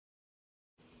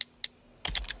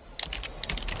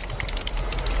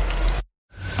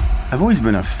I've always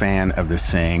been a fan of the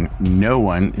saying, no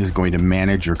one is going to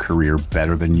manage your career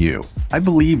better than you. I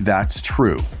believe that's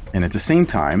true. And at the same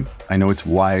time, I know it's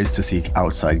wise to seek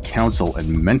outside counsel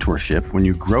and mentorship when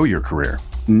you grow your career.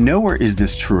 Nowhere is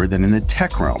this truer than in the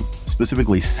tech realm,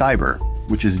 specifically cyber,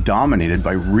 which is dominated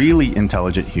by really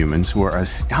intelligent humans who are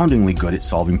astoundingly good at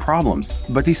solving problems.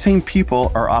 But these same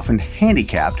people are often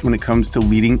handicapped when it comes to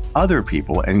leading other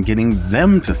people and getting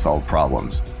them to solve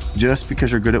problems. Just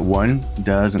because you're good at one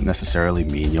doesn't necessarily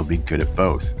mean you'll be good at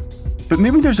both. But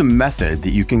maybe there's a method that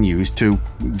you can use to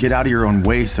get out of your own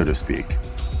way, so to speak.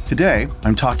 Today,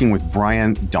 I'm talking with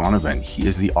Brian Donovan. He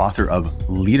is the author of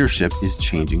Leadership is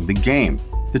Changing the Game.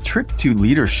 The trick to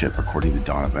leadership, according to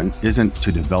Donovan, isn't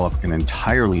to develop an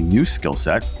entirely new skill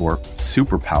set, or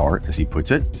superpower, as he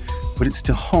puts it, but it's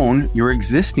to hone your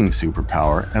existing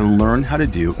superpower and learn how to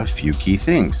do a few key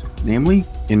things, namely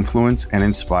influence and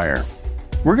inspire.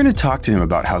 We're going to talk to him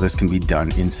about how this can be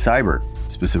done in cyber,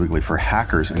 specifically for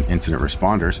hackers and incident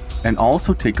responders, and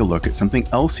also take a look at something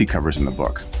else he covers in the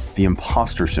book, the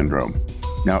imposter syndrome.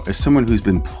 Now, as someone who's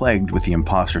been plagued with the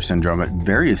imposter syndrome at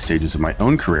various stages of my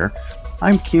own career,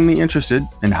 I'm keenly interested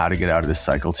in how to get out of this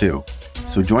cycle too.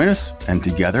 So join us, and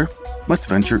together, let's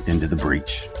venture into the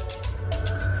breach.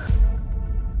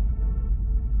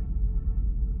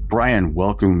 Brian,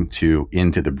 welcome to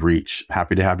Into the Breach.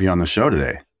 Happy to have you on the show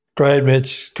today. Great,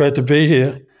 Mitch. Great to be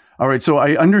here. All right. So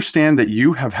I understand that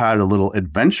you have had a little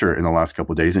adventure in the last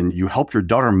couple of days and you helped your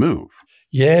daughter move.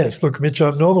 Yes. Look, Mitch,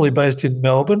 I'm normally based in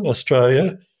Melbourne,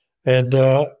 Australia, and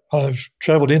I've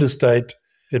travelled interstate.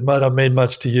 It might not mean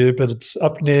much to you, but it's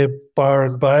up near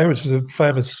Byron Bay, which is a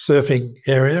famous surfing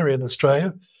area in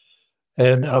Australia.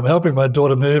 And I'm helping my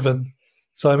daughter move. And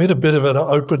so I'm in a bit of an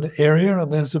open area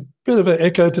and there's a bit of an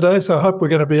echo today. So I hope we're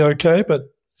going to be okay. But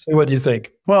see what do you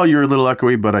think? Well, you're a little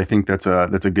echoey, but I think that's a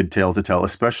good tale to tell,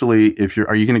 especially if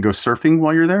are you going to go surfing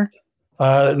while you're there?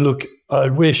 Look, I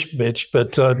wish, Mitch,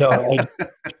 but no,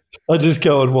 I just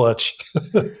go and watch.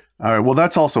 All right. Well,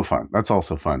 that's also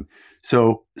fun.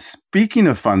 So speaking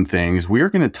of fun things, we are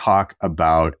going to talk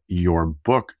about your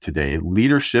book today.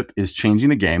 Leadership is Changing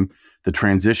the Game, the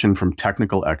transition from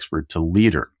technical expert to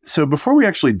leader. So before we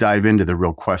actually dive into the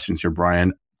real questions here,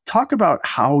 Brian, talk about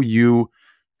how you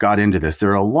got into this.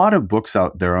 There are a lot of books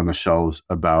out there on the shelves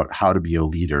about how to be a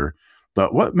leader,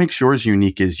 but what makes yours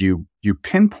unique is you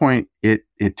pinpoint it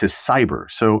to cyber.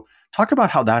 So talk about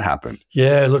how that happened.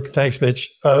 Yeah, look, thanks,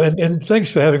 Mitch. And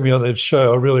thanks for having me on the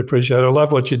show. I really appreciate it. I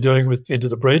love what you're doing with Into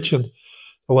the Breach and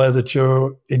the way that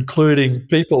you're including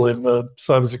people in the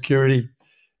cybersecurity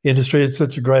industry. It's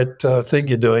such a great thing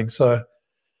you're doing. So,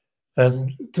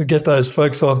 and to get those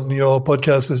folks on your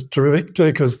podcast is terrific too,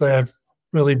 because they're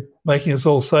really making us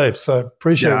all safe. So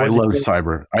appreciate it. Yeah, I love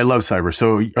cyber.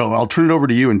 So I'll turn it over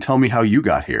to you and tell me how you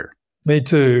got here. Me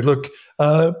too. Look,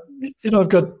 I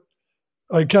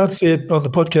can't see it on the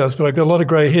podcast, but I've got a lot of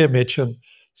grey hair, Mitch, and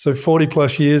so 40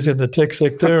 plus years in the tech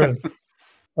sector. And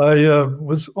I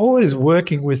was always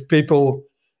working with people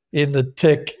in the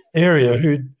tech area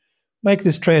who make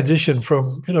this transition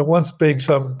from, once being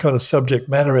some kind of subject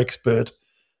matter expert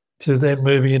to then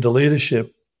moving into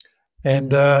leadership.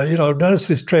 And, I've noticed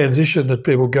this transition that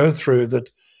people go through, that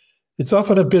it's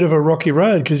often a bit of a rocky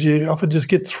road because you often just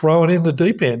get thrown in the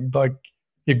deep end. Like,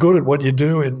 you're good at what you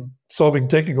do in solving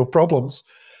technical problems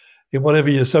in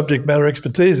whatever your subject matter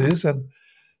expertise is. And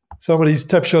somebody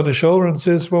taps you on the shoulder and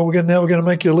says, well, we're going to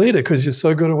make you a leader because you're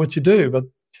so good at what you do. But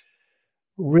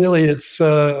really, it's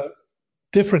a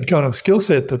different kind of skill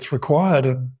set that's required.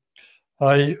 And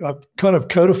I've kind of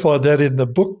codified that in the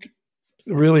book.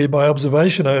 Really, my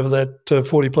observation over that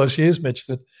 40 plus years, Mitch,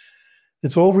 that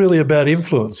it's all really about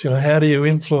influence. How do you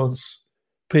influence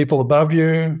people above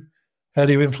you? How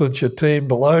do you influence your team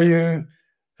below you?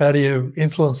 How do you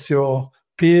influence your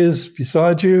peers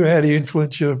beside you? How do you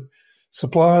influence your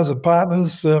suppliers and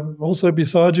partners also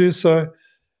beside you? So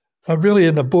I really,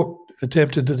 in the book,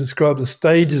 attempted to describe the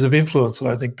stages of influence that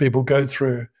I think people go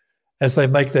through as they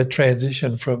make that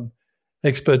transition from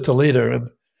expert to leader. And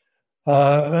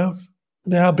I've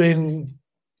now been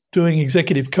doing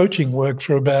executive coaching work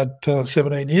for about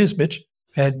 17 years, Mitch.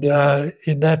 And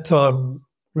in that time,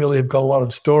 really have got a lot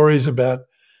of stories about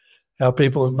how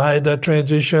people have made that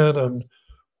transition and,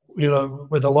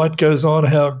 when the light goes on,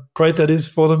 how great that is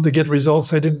for them to get results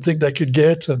they didn't think they could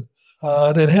get. And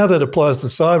then how that applies to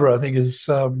cyber, I think is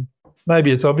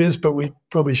maybe it's obvious, but we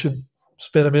probably should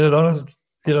spend a minute on it. It's,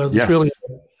 it's yes. really,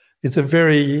 it's a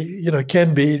very,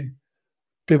 can be,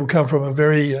 people come from a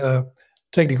very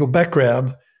technical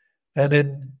background, and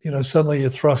then, suddenly you're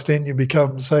thrust in, you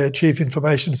become, say, a chief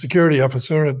information security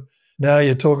officer, and now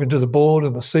you're talking to the board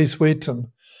and the C-suite, and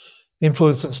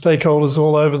influence and stakeholders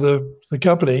all over the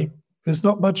company, there's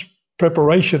not much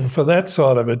preparation for that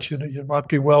side of it. You might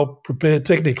be well prepared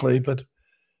technically, but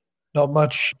not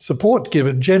much support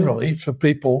given generally for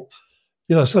people.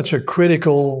 Such a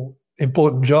critical,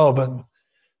 important job and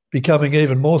becoming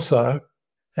even more so.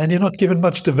 And you're not given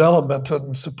much development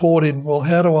and support in, well,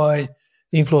 how do I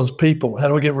influence people? How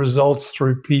do I get results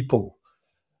through people?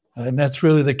 And that's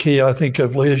really the key, I think,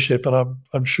 of leadership. And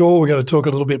I'm sure we're going to talk a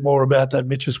little bit more about that,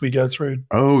 Mitch, as we go through.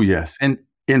 Oh, yes. And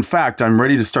in fact, I'm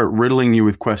ready to start riddling you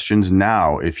with questions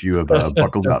now if you have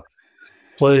buckled up.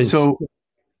 Please. So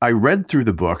I read through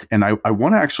the book, and I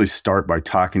want to actually start by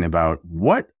talking about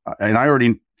and I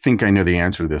already think I know the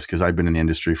answer to this because I've been in the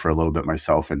industry for a little bit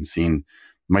myself and seen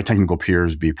my technical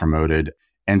peers be promoted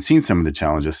and seen some of the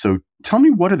challenges. So tell me,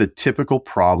 what are the typical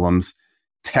problems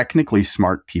technically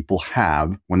smart people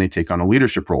have when they take on a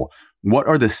leadership role? What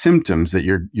are the symptoms that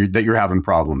you're having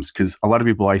problems? Because a lot of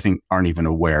people, I think, aren't even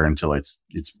aware until it's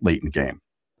late in the game.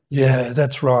 Yeah,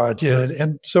 that's right. Yeah,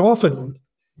 and so often,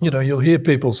 you'll hear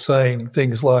people saying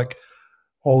things like,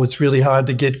 "Oh, it's really hard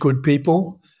to get good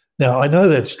people." Now, I know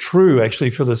that's true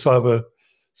actually for the cyber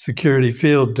security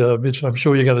field, Mitch. And I'm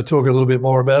sure you're going to talk a little bit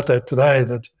more about that today.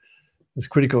 That there's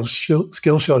critical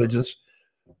skill shortages.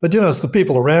 But, it's the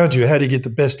people around you. How do you get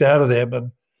the best out of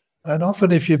them? And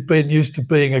often if you've been used to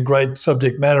being a great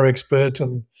subject matter expert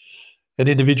and an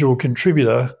individual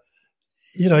contributor,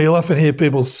 you'll often hear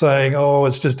people saying, "Oh,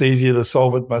 it's just easier to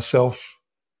solve it myself.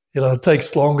 It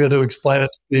takes longer to explain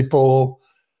it to people."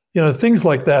 Things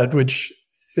like that, which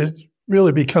it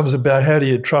really becomes about how do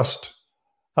you trust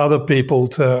other people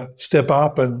to step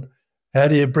up and how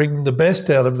do you bring the best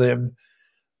out of them.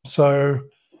 So,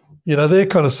 they're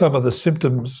kind of some of the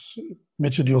symptoms,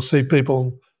 Mitch, and you'll see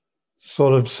people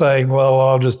sort of saying, "Well,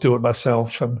 I'll just do it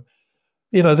myself." And,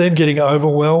 then getting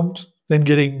overwhelmed, then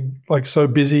getting so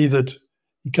busy that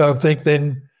you can't think.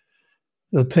 Then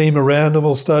the team around them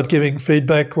will start giving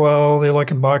feedback. Well, they're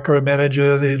like a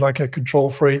micromanager. They're like a control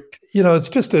freak. It's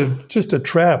just a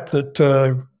trap that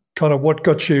kind of what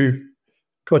got you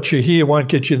here won't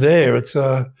get you there. It's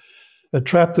a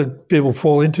trap that people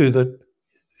fall into that,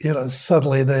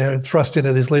 suddenly they're thrust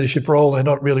into this leadership role. They're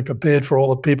not really prepared for all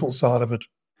the people side of it.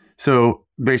 So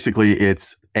basically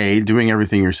it's A, doing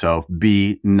everything yourself,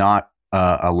 B, not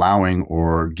allowing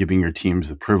or giving your teams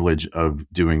the privilege of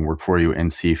doing work for you,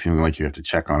 and C, feeling like you have to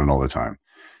check on it all the time.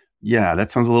 Yeah,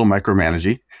 that sounds a little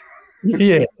micromanagey.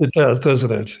 Yeah, it does,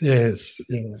 doesn't it? Yes.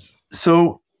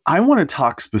 So I want to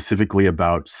talk specifically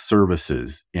about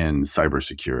services in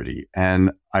cybersecurity.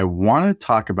 And I want to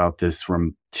talk about this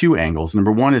from two angles.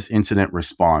 Number one is incident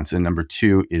response, and number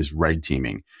two is red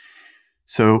teaming.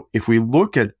 So if we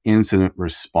look at incident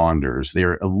responders,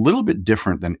 they're a little bit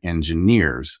different than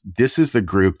engineers. This is the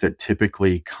group that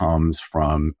typically comes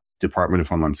from Department of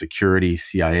Homeland Security,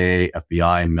 CIA,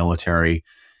 FBI, military,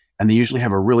 and they usually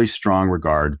have a really strong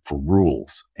regard for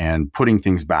rules and putting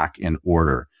things back in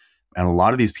order. And a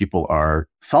lot of these people are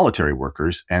solitary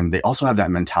workers, and they also have that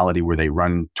mentality where they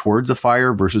run towards a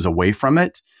fire versus away from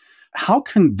it. How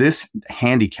can this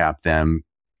handicap them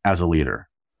as a leader?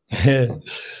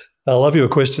 I love your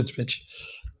questions, Mitch.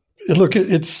 Look,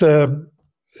 it's a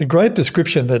great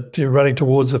description that you're running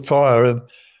towards the fire. And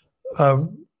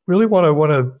really what I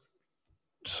want to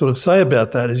sort of say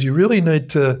about that is you really need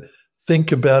to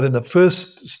think about, in the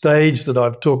first stage that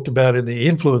I've talked about in the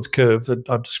influence curve that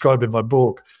I've described in my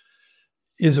book,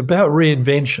 is about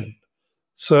reinvention.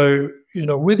 So,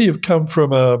 whether you've come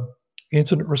from a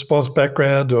incident response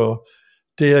background or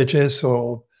DHS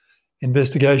or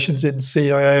investigations in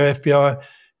CIA, FBI,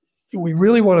 we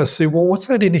really want to see, well, what's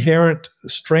that inherent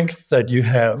strength that you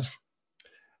have?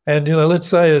 And, let's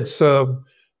say it's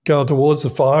going towards the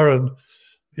fire, and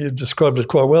you described it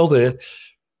quite well there.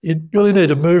 You really need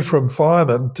to move from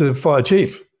fireman to fire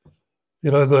chief.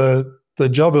 The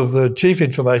job of the chief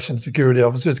information security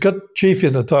officer, it's got chief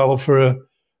in the title for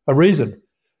a reason.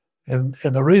 And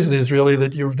the reason is really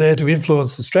that you're there to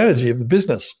influence the strategy of the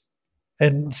business.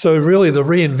 And so really the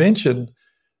reinvention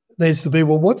needs to be,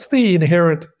 well, what's the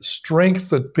inherent strength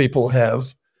that people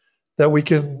have that we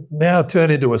can now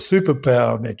turn into a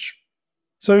superpower, Mitch?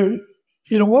 So,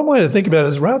 one way to think about it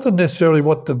is, rather than necessarily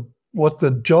what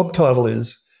the job title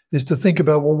is to think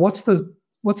about, well, what's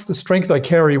the strength I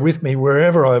carry with me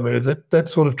wherever I move, that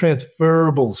sort of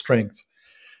transferable strength.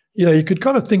 You could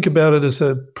kind of think about it as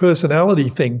a personality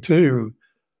thing too.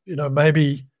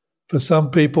 Maybe for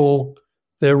some people,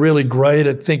 they're really great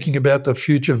at thinking about the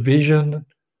future vision,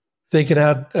 thinking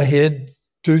out ahead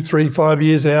 2, 3, 5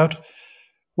 years out.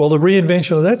 Well, the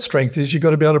reinvention of that strength is you've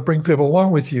got to be able to bring people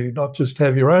along with you, not just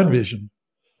have your own vision.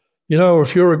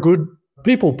 If you're a good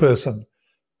people person,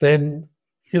 then,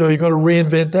 you've got to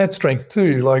reinvent that strength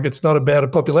too. Like, it's not about a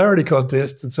popularity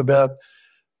contest. It's about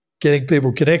getting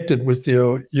people connected with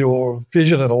your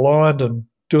vision and aligned and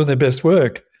doing their best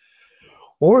work.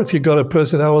 Or if you've got a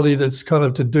personality that's kind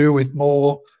of to do with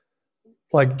more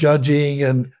like judging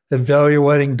and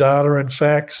evaluating data and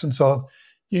facts and so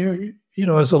on,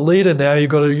 as a leader now,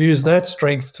 you've got to use that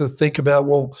strength to think about,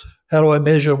 well, how do I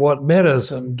measure what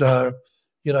matters and,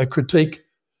 critique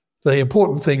the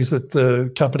important things that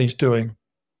the company's doing.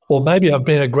 Or maybe I've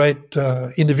been a great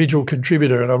individual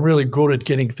contributor and I'm really good at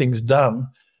getting things done.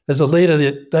 As a leader,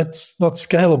 that's not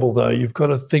scalable, though. You've got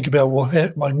to think about,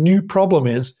 well, my new problem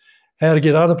is how to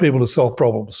get other people to solve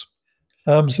problems.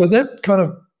 So that kind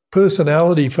of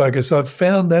personality focus, I've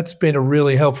found that's been a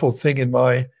really helpful thing in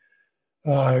my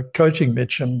coaching,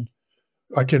 Mitch. And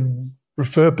I can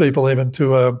refer people even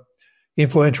to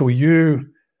Influential You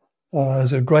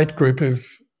as a great group who've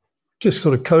just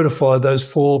sort of codified those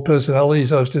 4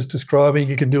 personalities I was just describing.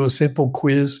 You can do a simple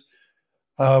quiz.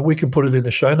 We can put it in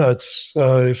the show notes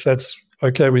if that's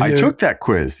okay with you. I took that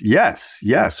quiz. Yes.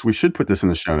 We should put this in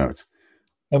the show notes.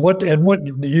 And what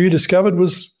you discovered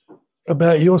was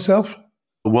about yourself?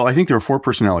 Well, I think there are 4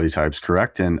 personality types,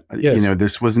 correct? And, yes.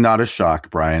 This was not a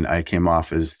shock, Brian. I came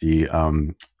off as the,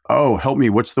 help me.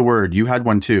 What's the word? You had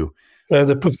one too.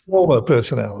 The performer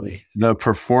personality. The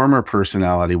performer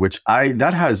personality, which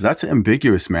that's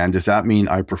ambiguous, man. Does that mean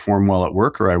I perform well at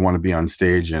work or I want to be on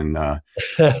stage and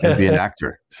be an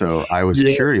actor? So I was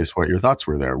curious what your thoughts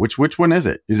were there. Which one is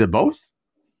it? Is it both?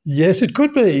 Yes, it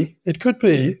could be.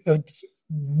 It's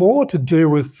more to do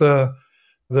with the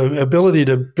ability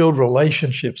to build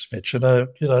relationships, Mitch. And,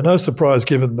 no surprise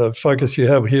given the focus you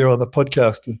have here on the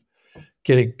podcast of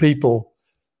getting people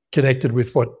connected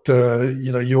with what,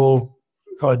 your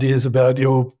ideas about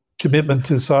your commitment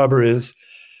to cyber is.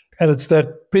 And it's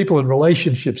that people and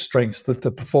relationship strengths that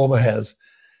the performer has.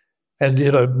 And,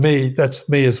 that's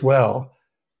me as well.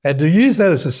 And to use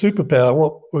that as a superpower,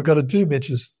 what we've got to do, Mitch,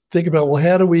 is think about, well,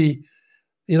 how do we,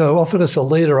 often as a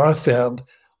leader, I've found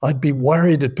I'd be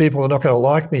worried that people are not going to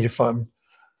like me if I'm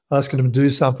asking them to do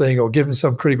something or give them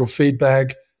some critical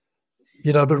feedback,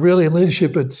 but really in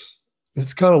leadership, it's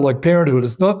kind of like parenthood.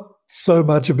 It's not so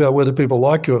much about whether people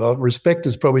like you or not. Respect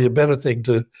is probably a better thing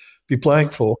to be playing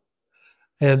for.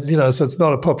 And, so it's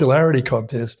not a popularity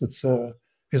contest. It's, how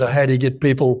do you get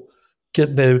people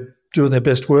doing their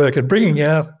best work and bringing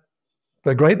out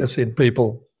the greatness in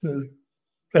people.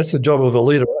 That's the job of a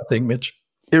leader, I think, Mitch.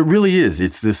 It really is.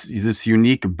 It's this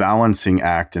unique balancing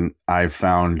act. And I've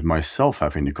found myself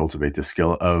having to cultivate the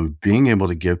skill of being able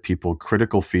to give people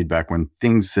critical feedback when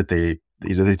things that they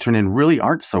turn in really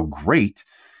aren't so great,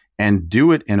 and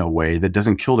do it in a way that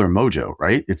doesn't kill their mojo,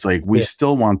 right? It's like we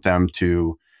still want them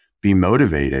to be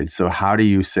motivated. So how do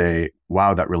you say,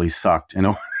 wow, that really sucked in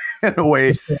a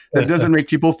way that doesn't make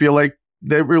people feel like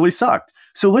they really sucked?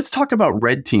 So let's talk about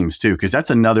red teams too, because that's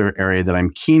another area that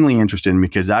I'm keenly interested in,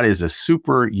 because that is a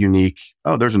super unique,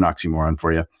 there's an oxymoron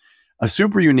for you, a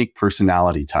super unique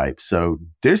personality type. So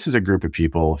this is a group of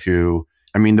people who,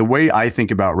 the way I think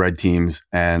about red teams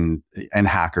and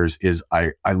hackers is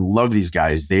I love these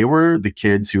guys. They were the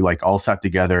kids who all sat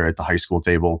together at the high school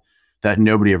table that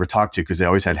nobody ever talked to because they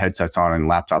always had headsets on and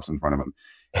laptops in front of them.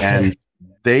 And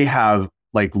they have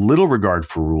little regard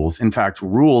for rules. In fact,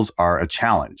 rules are a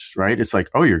challenge, right? It's like,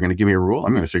 you're going to give me a rule?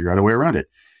 I'm going to figure out a way around it.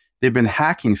 They've been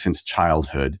hacking since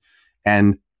childhood.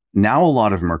 And now a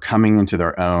lot of them are coming into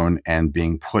their own and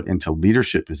being put into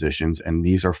leadership positions. And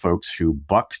these are folks who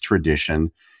buck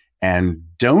tradition and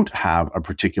don't have a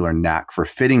particular knack for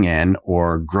fitting in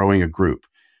or growing a group.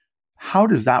 How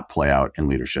does that play out in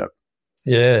leadership?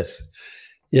 Yes.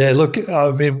 Yeah, look,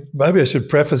 maybe I should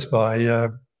preface my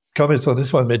comments on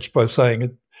this one, Mitch, by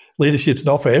saying leadership's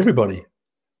not for everybody.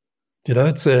 It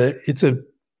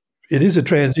is a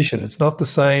transition. It's not the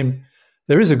same.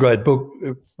 There is a great book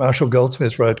Marshall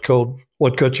Goldsmith wrote called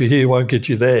What Got You Here Won't Get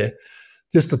You There.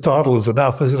 Just the title is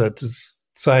enough, isn't it? It's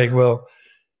saying, well,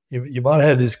 you might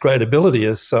have this great ability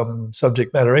as some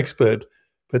subject matter expert,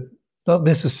 but not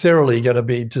necessarily going to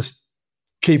be just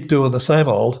keep doing the same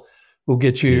old will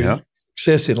get you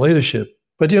success in leadership.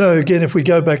 But, again, if we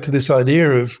go back to this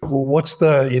idea of, well, what's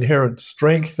the inherent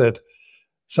strength that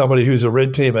somebody who's a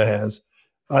red teamer has?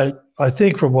 I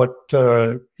think from what,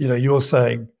 you're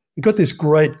saying, you've got this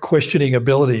great questioning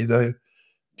ability.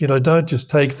 Don't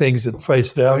just take things at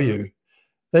face value.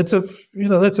 That's a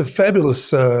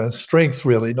fabulous strength,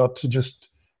 really, not to just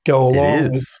go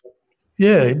along.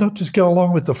 Not just go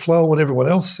along with the flow of what everyone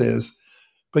else says,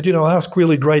 but, ask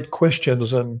really great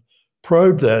questions and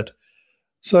probe that.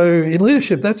 So in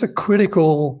leadership, that's a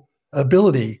critical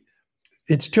ability.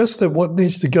 it's just that what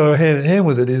needs to go hand in hand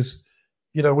with it is,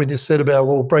 when you said about,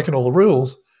 well, breaking all the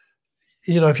rules,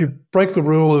 if you break the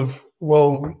rule of,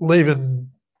 well, leaving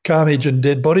carnage and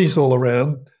dead bodies all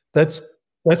around, that's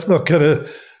not going to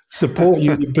support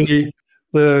you to be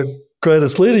the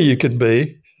greatest leader you can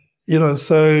be.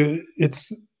 So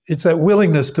it's that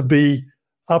willingness to be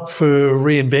up for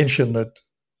reinvention that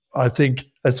I think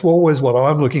that's always what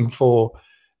I'm looking for,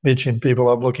 Mitch, in people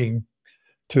I'm looking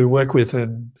to work with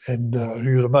and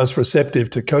who are the most receptive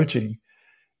to coaching,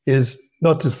 is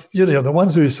not just, the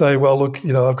ones who say, well, look,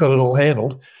 I've got it all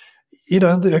handled.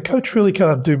 A coach really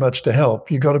can't do much to help.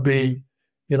 You've got to be,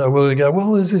 willing to go,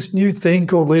 well, there's this new thing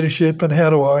called leadership, and how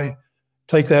do I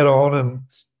take that on, and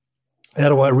how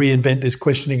do I reinvent this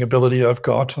questioning ability I've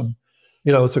got? And,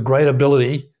 it's a great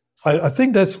ability. I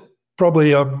think that's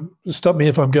probably, stop me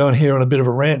if I'm going here on a bit of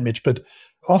a rant, Mitch, but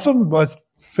often I've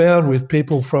found with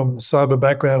people from cyber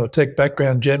background or tech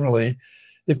background generally,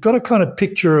 they've got a kind of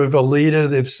picture of a leader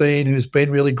they've seen who's been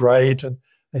really great, and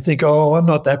they think, oh, I'm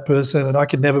not that person and I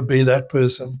could never be that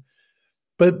person.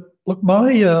 But look,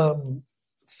 my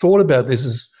thought about this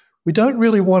is we don't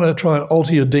really want to try and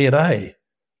alter your DNA.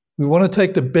 We want to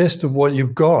take the best of what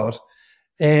you've got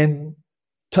and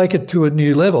take it to a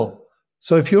new level.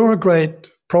 So if you're a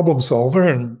great problem solver,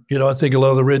 and, I think a lot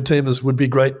of the red teamers would be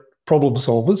great problem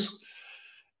solvers,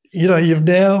 you've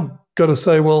now got to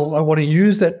say, well, I want to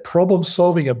use that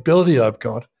problem-solving ability I've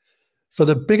got for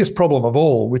the biggest problem of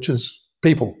all, which is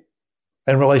people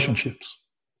and relationships.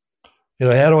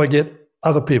 How do I get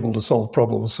other people to solve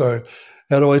problems? So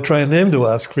how do I train them to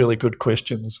ask really good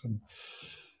questions? And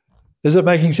is it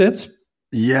making sense?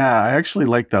 Yeah, I actually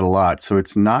like that a lot. So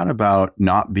it's not about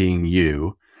not being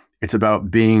you. It's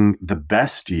about being the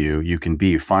best you can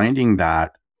be, finding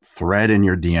that thread in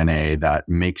your DNA that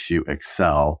makes you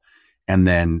excel, and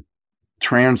then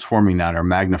transforming that or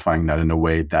magnifying that in a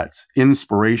way that's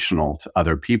inspirational to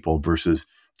other people versus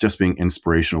just being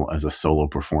inspirational as a solo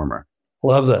performer.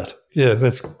 Love that. Yeah,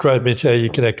 that's great, Mitch, how you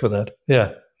connect with that.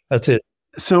 Yeah, that's it.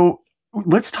 So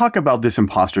let's talk about this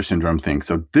imposter syndrome thing.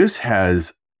 So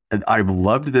I've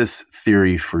loved this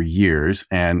theory for years,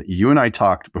 and you and I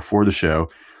talked before the show,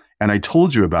 and I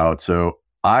told you about, so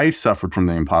I suffered from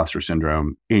the imposter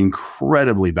syndrome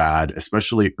incredibly bad,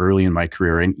 especially early in my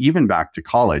career and even back to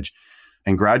college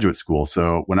and graduate school.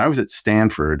 So when I was at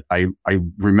Stanford, I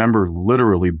remember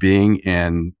literally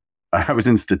I was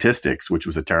in statistics, which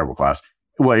was a terrible class.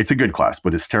 Well, it's a good class,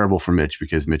 but it's terrible for Mitch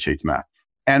because Mitch hates math.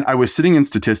 And I was sitting in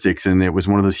statistics, and it was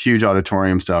one of those huge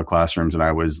auditorium style classrooms. And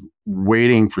I was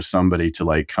waiting for somebody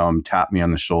to come tap me on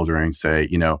the shoulder and say,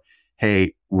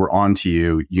 hey, we're on to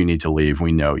you. You need to leave.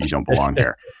 We know you don't belong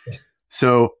here.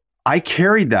 So I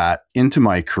carried that into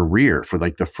my career for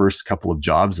the first couple of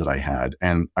jobs that I had.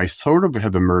 And I sort of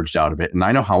have emerged out of it. And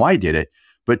I know how I did it,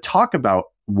 but talk about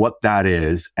what that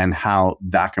is and how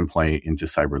that can play into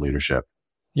cyber leadership.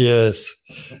 Yes.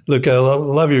 Look, I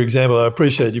love your example. I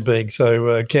appreciate you being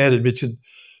so candid, Mitch. And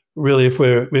really, if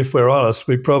we're honest,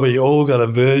 we probably all got a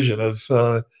version of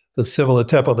the similar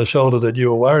tap on the shoulder that you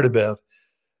were worried about.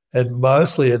 And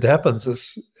mostly it happens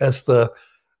as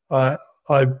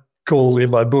I call in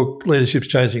my book, Leadership's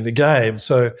Changing the Game.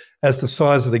 So as the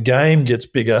size of the game gets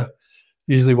bigger,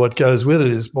 usually what goes with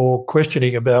it is more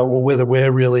questioning about, well, whether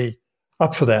we're really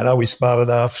up for that. Are we smart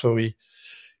enough? Are we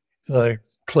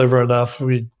clever enough? Are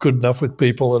we good enough with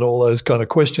people? And all those kind of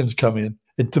questions come in.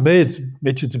 And to me,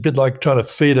 it's a bit like trying to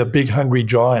feed a big hungry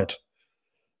giant.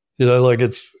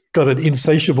 It's got an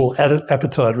insatiable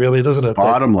appetite, really, doesn't it?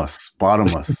 Bottomless.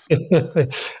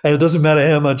 And it doesn't matter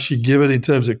how much you give it in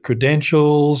terms of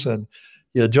credentials and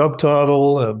your job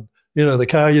title and, the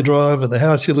car you drive and the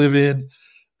house you live in,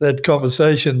 that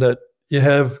conversation that you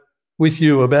have with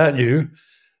you about you,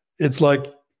 it's like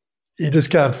you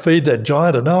just can't feed that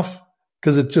giant enough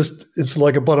because it's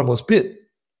like a bottomless pit.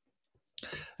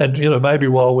 And, maybe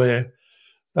while we're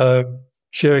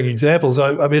sharing examples,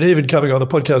 I mean, even coming on a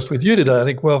podcast with you today, I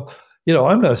think, well,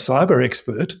 I'm no cyber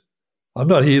expert. I'm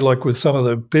not here like with some of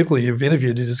the people you've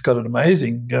interviewed who just got an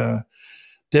amazing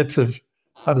depth of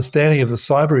understanding of the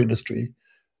cyber industry.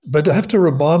 But I have to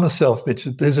remind myself, Mitch,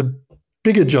 that there's a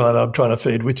bigger giant I'm trying to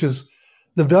feed, which is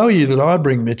the value that I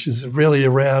bring, Mitch, is really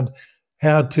around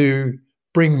how to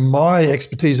bring my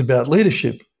expertise about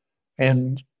leadership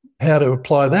and how to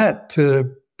apply that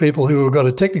to people who have got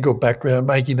a technical background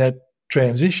making that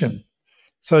transition.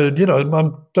 So, I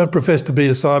don't profess to be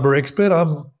a cyber expert.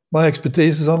 My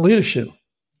expertise is on leadership.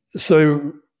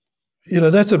 So,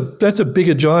 that's a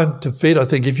bigger giant to feed, I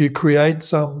think, if you create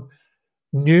some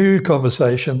new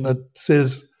conversation that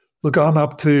says, look, I'm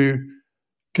up to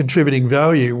contributing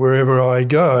value wherever I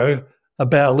go,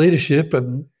 about leadership,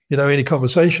 and any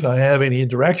conversation I have, any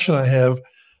interaction I have,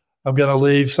 I'm going to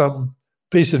leave some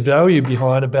piece of value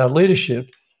behind about leadership.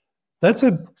 That's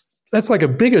like a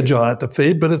bigger giant to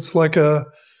feed, but it's like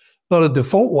not a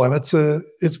default one.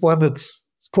 It's one that's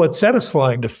quite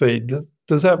satisfying to feed.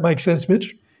 Does that make sense,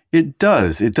 Mitch? It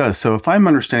does. It does. So if I'm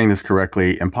understanding this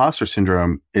correctly, imposter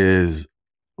syndrome is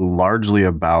largely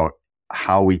about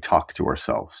how we talk to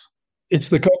ourselves. It's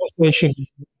the conversation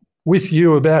with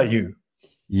you about you.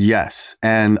 Yes.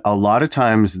 And a lot of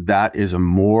times that is a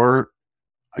more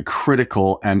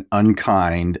critical and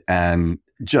unkind and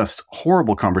just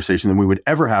horrible conversation than we would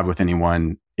ever have with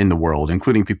anyone in the world,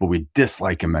 including people we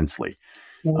dislike immensely.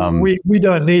 We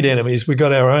don't need enemies. We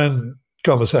got our own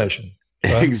conversation.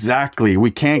 Right? Exactly.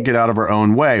 We can't get out of our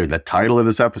own way. The title of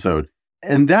this episode.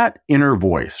 And that inner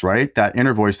voice, right? That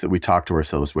inner voice that we talk to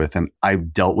ourselves with. And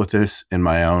I've dealt with this in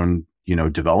my own,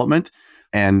 development.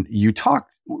 And we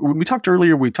talked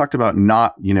earlier, we talked about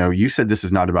you said this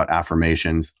is not about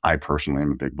affirmations. I personally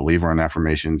am a big believer in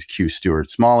affirmations, Q.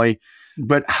 Stuart Smalley.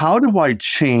 But how do I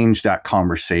change that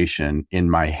conversation in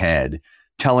my head,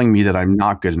 telling me that I'm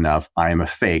not good enough, I am a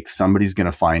fake, somebody's going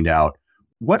to find out?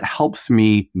 What helps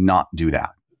me not do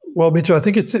that? Well, Mitch, I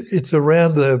think it's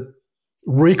around the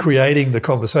recreating the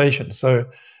conversation. So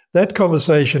that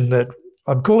conversation that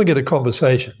I'm calling it a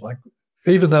conversation, like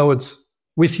even though it's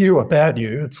with you, about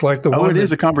you, it's like the one. Oh, it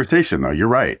is a conversation though. You're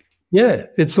right. Yeah.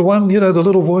 It's the one, the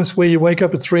little voice where you wake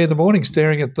up at 3 a.m.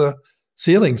 staring at the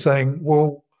ceiling saying,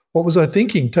 well, what was I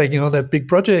thinking taking on that big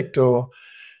project or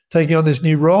taking on this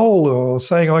new role or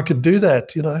saying I could do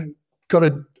that?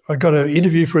 I got an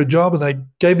interview for a job and they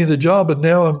gave me the job and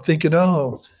now I'm thinking,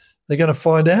 oh, they're going to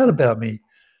find out about me.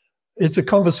 It's a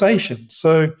conversation.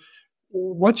 So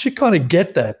once you kind of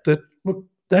get that look,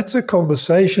 that's a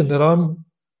conversation that I'm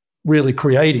really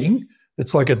creating.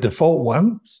 It's like a default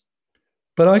one,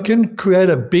 but I can create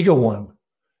a bigger one.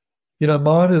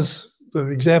 Mine is, the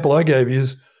example I gave you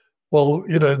is, well,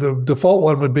 the default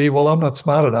one would be, well, I'm not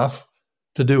smart enough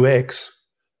to do X.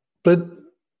 But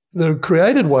the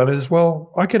created one is,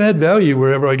 well, I can add value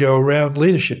wherever I go around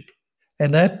leadership.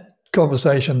 And that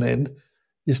conversation then,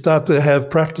 you start to have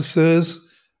practices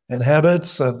and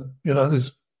habits and,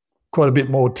 there's quite a bit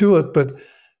more to it, but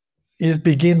you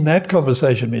begin that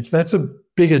conversation, Mitch. That's a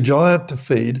bigger giant to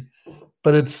feed,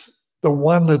 but it's the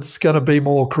one that's going to be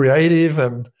more creative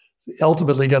and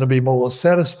ultimately going to be more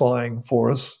satisfying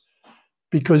for us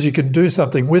because you can do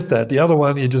something with that. The other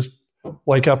one, you just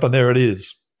wake up and there it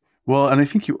is. Well, and I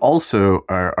think you also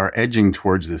are edging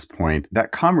towards this point.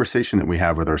 That conversation that we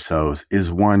have with ourselves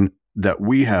is one that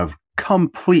we have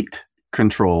complete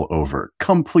control over.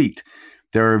 Complete.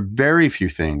 There are very few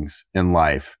things in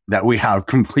life that we have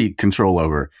complete control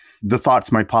over. The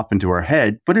thoughts might pop into our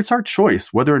head, but it's our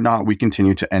choice whether or not we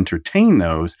continue to entertain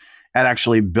those and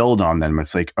actually build on them.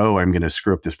 It's like, oh, I'm going to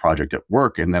screw up this project at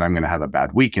work, and then I'm going to have a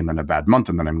bad week, and then a bad month,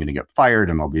 and then I'm going to get fired,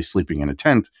 and I'll be sleeping in a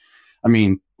tent. I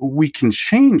mean, we can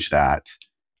change that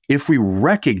if we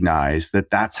recognize that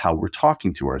that's how we're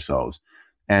talking to ourselves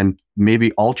and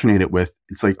maybe alternate it with,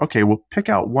 it's like, okay, well, pick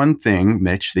out one thing,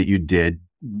 Mitch, that you did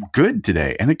good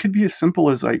today. And it could be as simple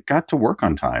as I got to work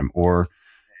on time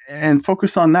and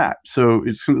focus on that. So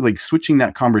it's like switching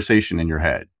that conversation in your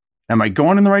head. Am I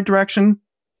going in the right direction?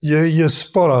 You're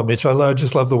spot on, Mitch. I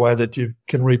just love the way that you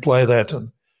can replay that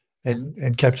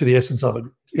and capture the essence of it.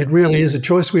 It really is a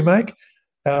choice we make.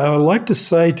 I'd like to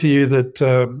say to you that,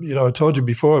 I told you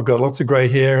before, I've got lots of grey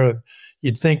hair and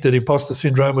you'd think that imposter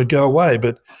syndrome would go away.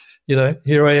 But,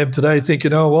 here I am today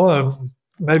thinking, oh, well,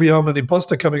 maybe I'm an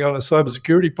imposter coming on a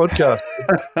cybersecurity podcast.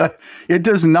 It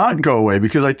does not go away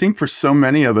because I think for so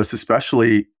many of us,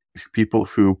 especially people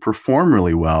who perform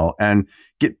really well and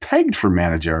get pegged for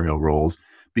managerial roles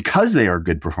because they are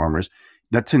good performers,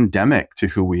 that's endemic to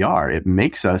who we are. It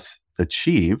makes us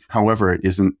achieve. However, it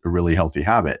isn't a really healthy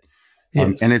habit.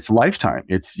 Yes. And it's lifetime.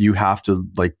 You have to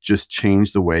just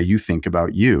change the way you think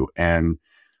about you. And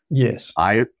yes,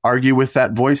 I argue with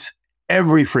that voice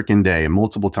every freaking day,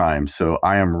 multiple times. So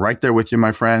I am right there with you,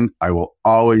 my friend. I will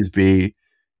always be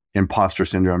imposter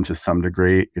syndrome to some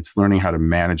degree. It's learning how to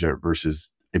manage it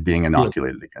versus it being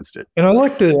inoculated against it. And I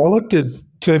like the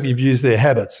term you've used there,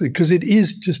 habits, because it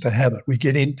is just a habit. We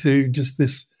get into just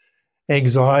this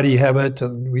anxiety habit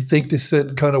and we think this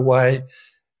certain kind of way.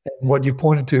 And what you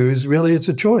pointed to is really it's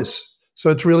a choice.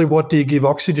 So it's really, what do you give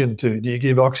oxygen to? Do you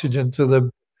give oxygen to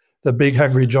the big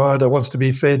hungry giant that wants to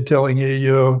be fed, telling you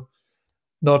you're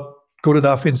not good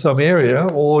enough in some area,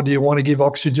 or do you want to give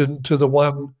oxygen to the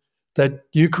one that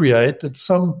you create? It's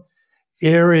some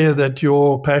area that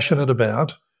you're passionate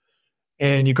about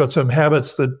and you've got some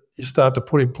habits that you start to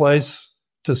put in place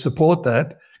to support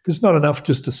that. Because it's not enough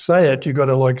just to say it. You've got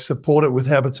to like support it with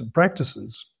habits and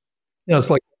practices. It's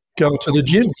like going to the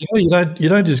gym. You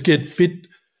don't just get fit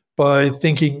by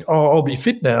thinking, oh, I'll be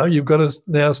fit now. You've got to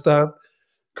now start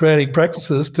creating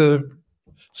practices to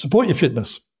support your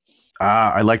fitness.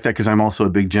 I like that because I'm also a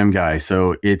big gym guy.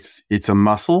 So it's a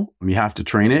muscle. You have to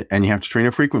train it, and you have to train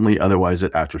it frequently. Otherwise,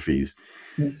 it atrophies.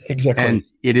 Exactly. And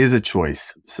it is a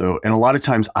choice. So, and a lot of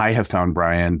times I have found,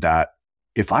 Brian, that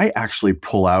if I actually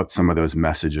pull out some of those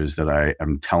messages that I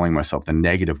am telling myself, the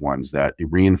negative ones that it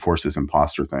reinforces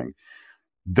imposter thing,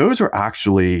 those are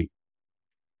actually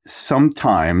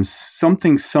sometimes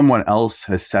something someone else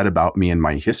has said about me in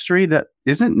my history that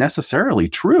isn't necessarily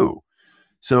true.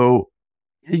 So,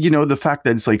 the fact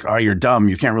that it's like, oh, you're dumb,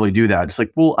 you can't really do that. It's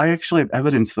like, well, I actually have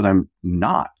evidence that I'm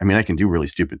not. I mean, I can do really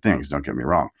stupid things, don't get me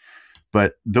wrong.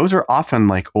 But those are often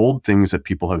like old things that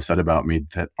people have said about me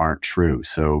that aren't true.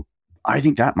 So I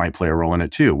think that might play a role in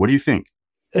it too. What do you think?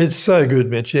 It's so good,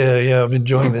 Mitch. Yeah, I'm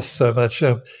enjoying this so much.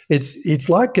 It's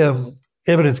like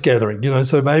evidence gathering,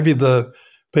 so maybe the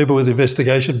people with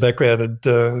investigation background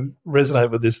and resonate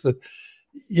with this, that,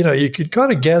 you could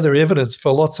kind of gather evidence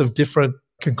for lots of different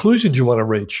conclusions you want to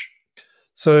reach.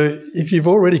 So if you've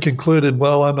already concluded,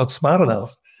 well, I'm not smart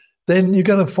enough, then you're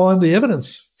going to find the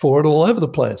evidence for it all over the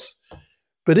place.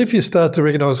 But if you start to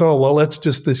recognize, oh, well, that's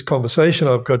just this conversation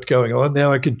I've got going on,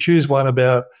 now I can choose one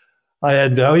about I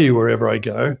add value wherever I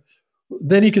go,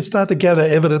 then you can start to gather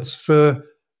evidence for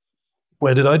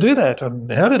where did I do that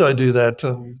and how did I do that,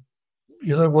 and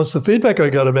what's the feedback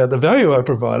I got about the value I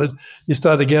provided. You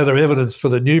start to gather evidence for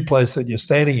the new place that you're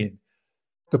standing in.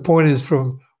 The point is,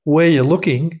 from where you're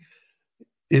looking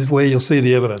is where you'll see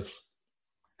the evidence.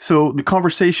 So the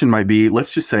conversation might be,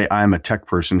 let's just say I'm a tech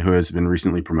person who has been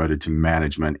recently promoted to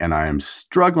management, and I am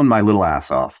struggling my little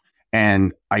ass off.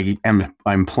 And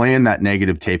I'm playing that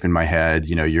negative tape in my head.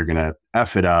 You're going to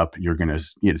F it up.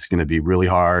 It's going to be really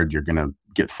hard. You're going to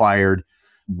get fired.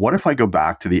 What if I go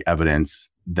back to the evidence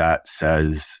that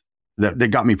says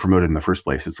that got me promoted in the first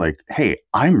place? It's like, hey,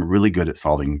 I'm really good at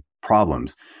solving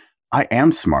problems. I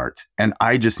am smart, and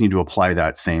I just need to apply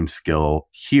that same skill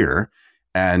here,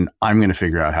 and I'm going to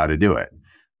figure out how to do it.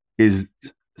 Is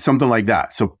something like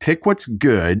that. So pick what's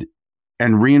good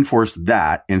and reinforce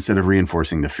that instead of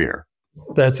reinforcing the fear.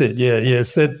 That's it. Yeah.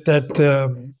 Yes.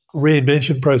 That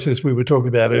reinvention process we were talking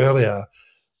about earlier,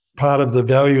 part of the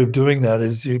value of doing that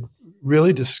is you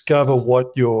really discover what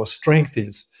your strength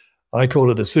is. I called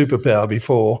it a superpower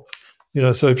before.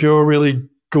 So if you're a really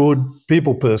good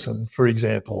people person, for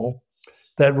example,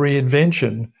 that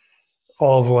reinvention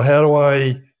of, well, how do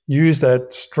I use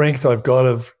that strength I've got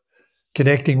of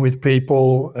connecting with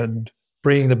people and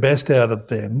bringing the best out of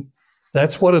them,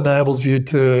 that's what enables you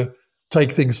to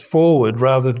take things forward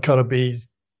rather than kind of be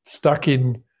stuck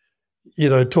in,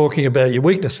 talking about your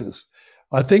weaknesses.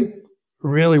 I think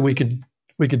really we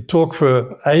could talk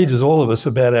for ages, all of us,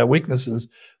 about our weaknesses,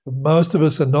 but most of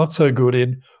us are not so good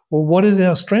in, well, what is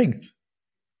our strength?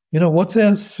 What's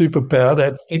our superpower,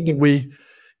 that thing that we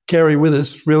carry with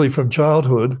us really from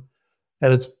childhood,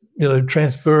 and it's,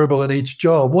 transferable in each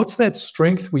job. What's that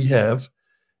strength we have?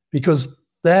 Because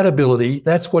that ability,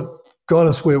 that's what got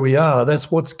us where we are.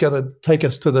 That's what's going to take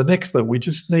us to the next level. We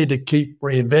just need to keep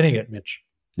reinventing it, Mitch.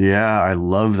 Yeah, I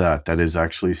love that. That is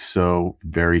actually so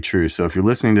very true. So if you're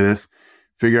listening to this,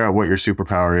 figure out what your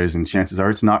superpower is, and chances are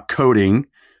it's not coding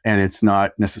and it's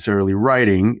not necessarily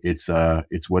writing. It's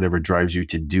whatever drives you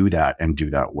to do that and do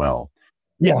that well.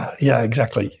 Yeah,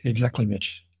 exactly,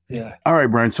 Mitch. Yeah. All right,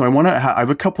 Brian. So I have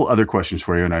a couple other questions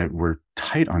for you, and we're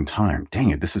tight on time. Dang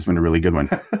it, this has been a really good one.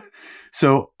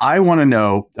 So I want to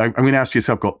know, I'm going to ask you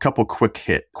a couple quick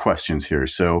hit questions here.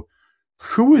 So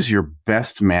who was your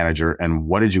best manager, and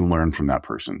what did you learn from that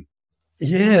person?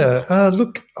 Yeah.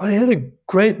 Look, I had a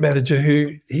great manager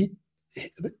who he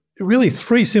really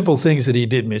three simple things that he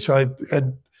did, Mitch. I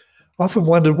had often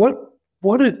wondered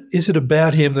what is it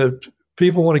about him that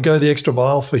people want to go the extra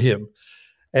mile for him?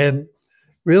 And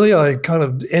really, I kind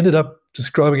of ended up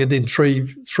describing it in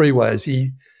three ways.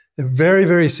 Very,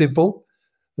 very simple.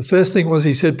 The first thing was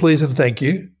he said, please and thank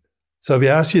you. So if he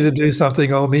asked you to do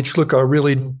something, oh, Mitch, look, I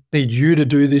really need you to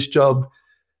do this job.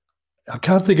 I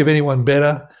can't think of anyone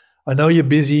better. I know you're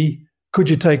busy. Could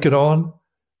you take it on?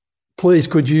 Please,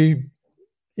 could you,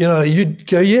 you'd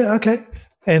go, yeah, okay.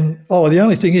 And, the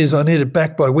only thing is I need it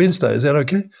back by Wednesday. Is that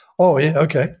okay? Oh, yeah,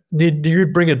 okay. Do you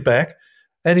bring it back?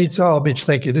 And he'd say, oh, Mitch,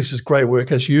 thank you. This is great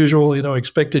work as usual.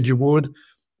 Expected you would.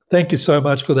 Thank you so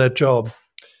much for that job.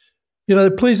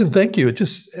 Please and thank you. It's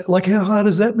just like, how hard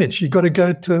is that, Mitch? You've got to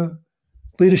go to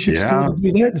leadership school to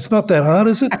do that. It's not that hard,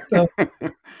 is it?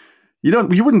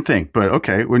 You wouldn't think, but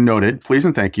okay, we're noted. Please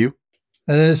and thank you.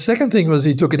 And the second thing was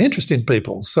he took an interest in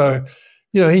people. So,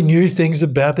 he knew things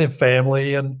about their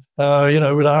family and,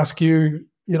 would ask you,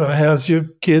 how's your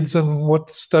kids and what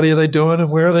study are they doing and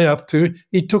where are they up to?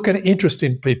 He took an interest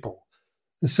in people.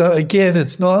 So again,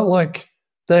 it's not like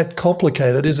that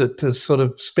complicated, is it, to sort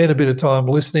of spend a bit of time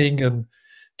listening and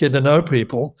getting to know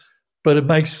people, but it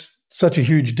makes such a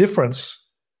huge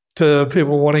difference to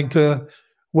people wanting to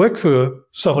work for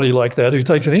somebody like that who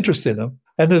takes an interest in them.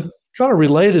 And the kind of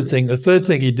related thing, the third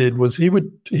thing he did was he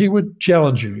would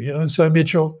challenge you. So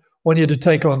Mitchell, I want you to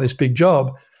take on this big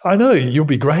job. I know you'll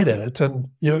be great at it, and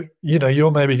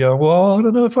you'll maybe go, well, I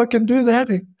don't know if I can do that.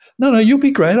 No, you'll be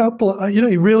great.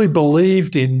 He really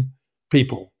believed in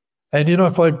people. And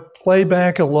if I play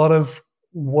back a lot of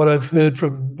what I've heard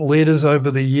from leaders over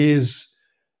the years,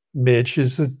 Mitch,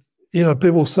 is that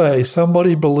people say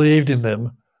somebody believed in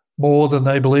them more than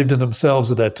they believed in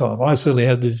themselves at that time. I certainly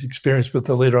had this experience with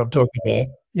the leader I'm talking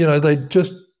about. They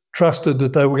just trusted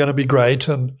that they were going to be great,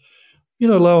 and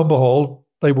lo and behold,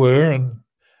 they were. And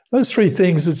those three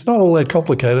things, it's not all that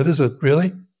complicated, is it,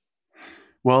 really?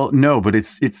 Well, no, but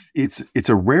it's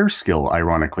a rare skill,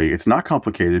 ironically. It's not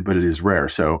complicated, but it is rare.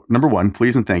 So number one,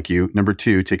 please and thank you. Number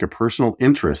two, take a personal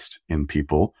interest in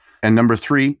people. And number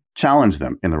three, challenge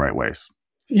them in the right ways.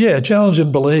 Yeah, challenge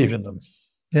and believe in them.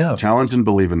 Yeah. Challenge and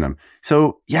believe in them.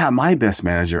 So yeah, my best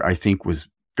manager, I think, was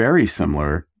very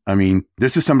similar. I mean,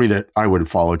 this is somebody that I would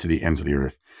follow to the ends of the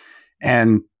earth.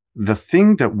 And the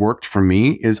thing that worked for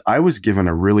me is I was given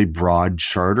a really broad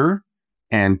charter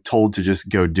and told to just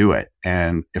go do it.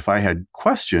 And if I had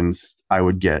questions, I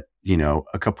would get,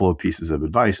 a couple of pieces of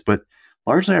advice, but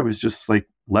largely I was just like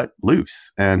let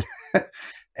loose. And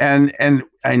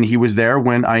and he was there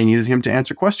when I needed him to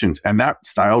answer questions. And that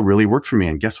style really worked for me.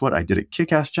 And guess what? I did a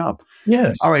kick-ass job.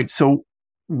 Yeah. All right. So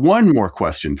one more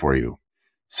question for you.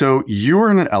 So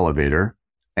you're in an elevator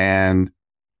and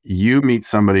you meet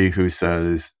somebody who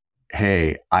says,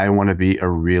 hey, I want to be a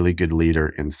really good leader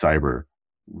in cyber.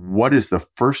 What is the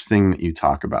first thing that you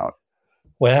talk about?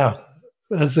 Wow.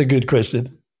 That's a good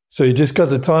question. So you just got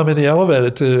the time in the elevator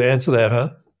to answer that,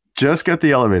 huh? Just got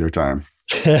the elevator time.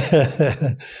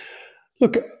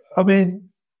 Look, I mean,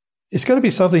 it's got to be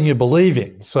something you believe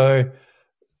in. So,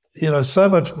 so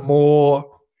much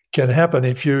more can happen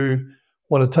if you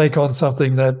want to take on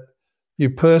something that you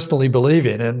personally believe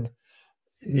in. And,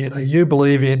 you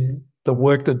believe in the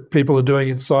work that people are doing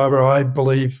in cyber. I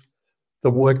believe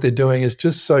the work they're doing is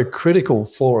just so critical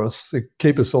for us to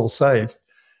keep us all safe.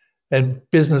 And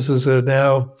businesses are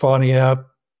now finding out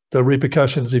the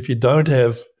repercussions if you don't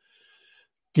have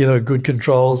good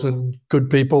controls and good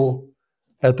people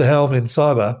at the helm in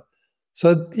cyber.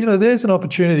 So, there's an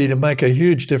opportunity to make a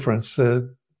huge difference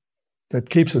that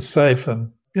keeps us safe.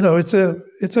 And, it's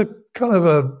a kind of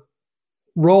a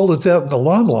role that's out in the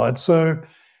limelight. So,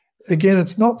 again,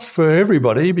 it's not for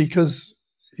everybody because,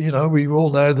 we all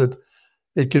know that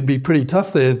it can be pretty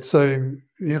tough there. So,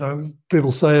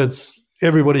 people say it's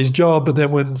everybody's job, but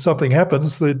then when something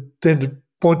happens, they tend to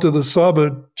point to the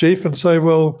cyber chief and say,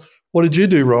 well, what did you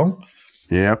do wrong?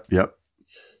 Yep.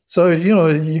 So,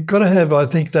 you've got to have, I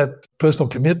think, that personal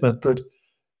commitment that,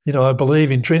 I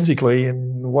believe intrinsically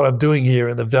in what I'm doing here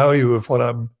and the value of what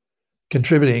I'm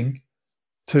contributing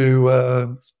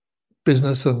to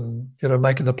business and,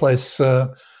 making the place, I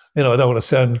don't want to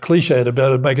sound cliched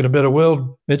about it, making a better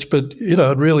world, Mitch, but,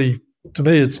 it really, to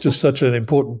me, it's just such an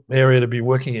important area to be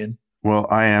working in. Well,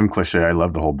 I am cliche. I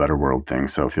love the whole better world thing,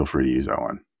 so feel free to use that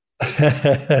one.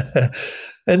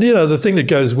 And, the thing that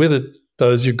goes with it,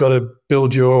 though, is you've got to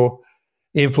build your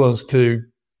influence to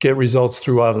get results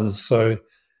through others. So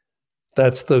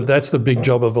that's the big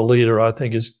job of a leader, I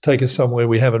think, is take us somewhere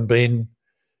we haven't been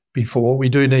before. We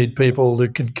do need people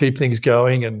that can keep things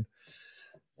going. And,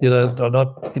 I'm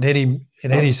not in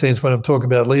any sense when I'm talking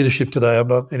about leadership today, I'm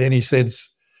not in any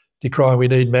sense decrying we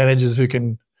need managers who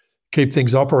can keep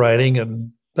things operating.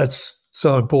 And that's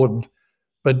so important.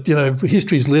 But,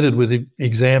 history is littered with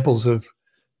examples of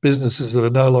businesses that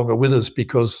are no longer with us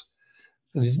because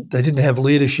they didn't have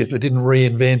leadership. They didn't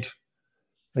reinvent.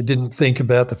 They didn't think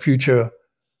about the future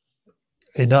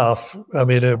enough. I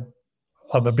mean,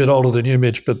 I'm a bit older than you,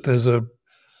 Mitch, but there's a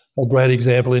great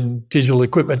example in Digital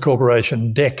Equipment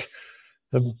Corporation, DEC,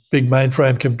 a big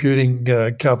mainframe computing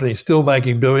company, still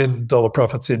making billion-dollar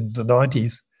profits in the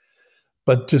 90s,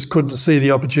 but just couldn't see the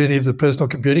opportunity of the personal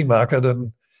computing market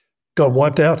and got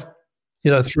wiped out,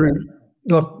 through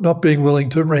not being willing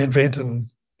to reinvent and,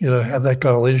 have that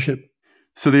kind of leadership.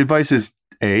 So the advice is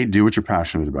A, do what you're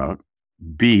passionate about.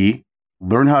 B,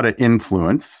 learn how to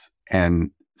influence.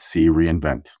 And C,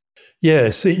 reinvent.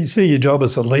 Yeah, see your job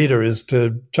as a leader is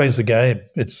to change the game.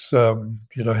 It's, how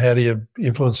do you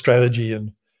influence strategy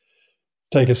and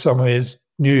take us somewhere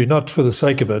new, not for the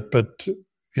sake of it, but,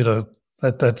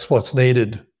 that's what's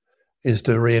needed is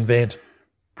to reinvent.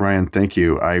 Brian, thank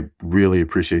you. I really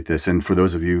appreciate this. And for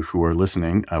those of you who are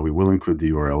listening, we will include the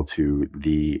URL to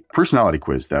the personality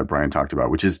quiz that Brian talked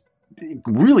about, which is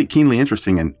really keenly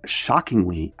interesting and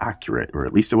shockingly accurate, or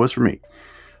at least it was for me.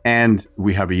 And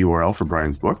we have a URL for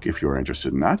Brian's book if you're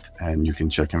interested in that, and you can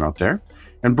check him out there.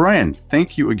 And Brian,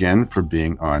 thank you again for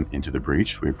being on Into the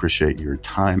Breach. We appreciate your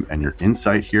time and your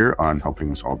insight here on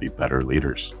helping us all be better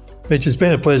leaders. Mitch, it's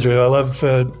been a pleasure. I love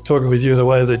talking with you in a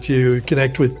way that you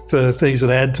connect with things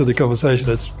that add to the conversation.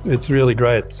 It's really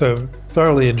great. So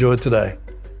thoroughly enjoyed today.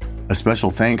 A special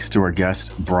thanks to our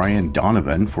guest, Brian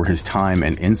Donovan, for his time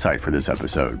and insight for this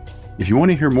episode. If you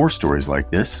want to hear more stories like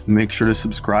this, make sure to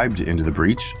subscribe to Into the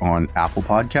Breach on Apple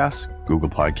Podcasts, Google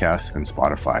Podcasts, and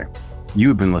Spotify. You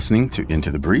have been listening to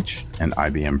Into the Breach, an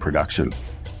IBM production.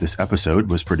 This episode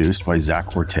was produced by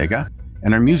Zach Ortega,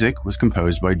 and our music was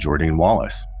composed by Jordan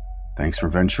Wallace. Thanks for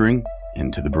venturing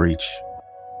into the breach.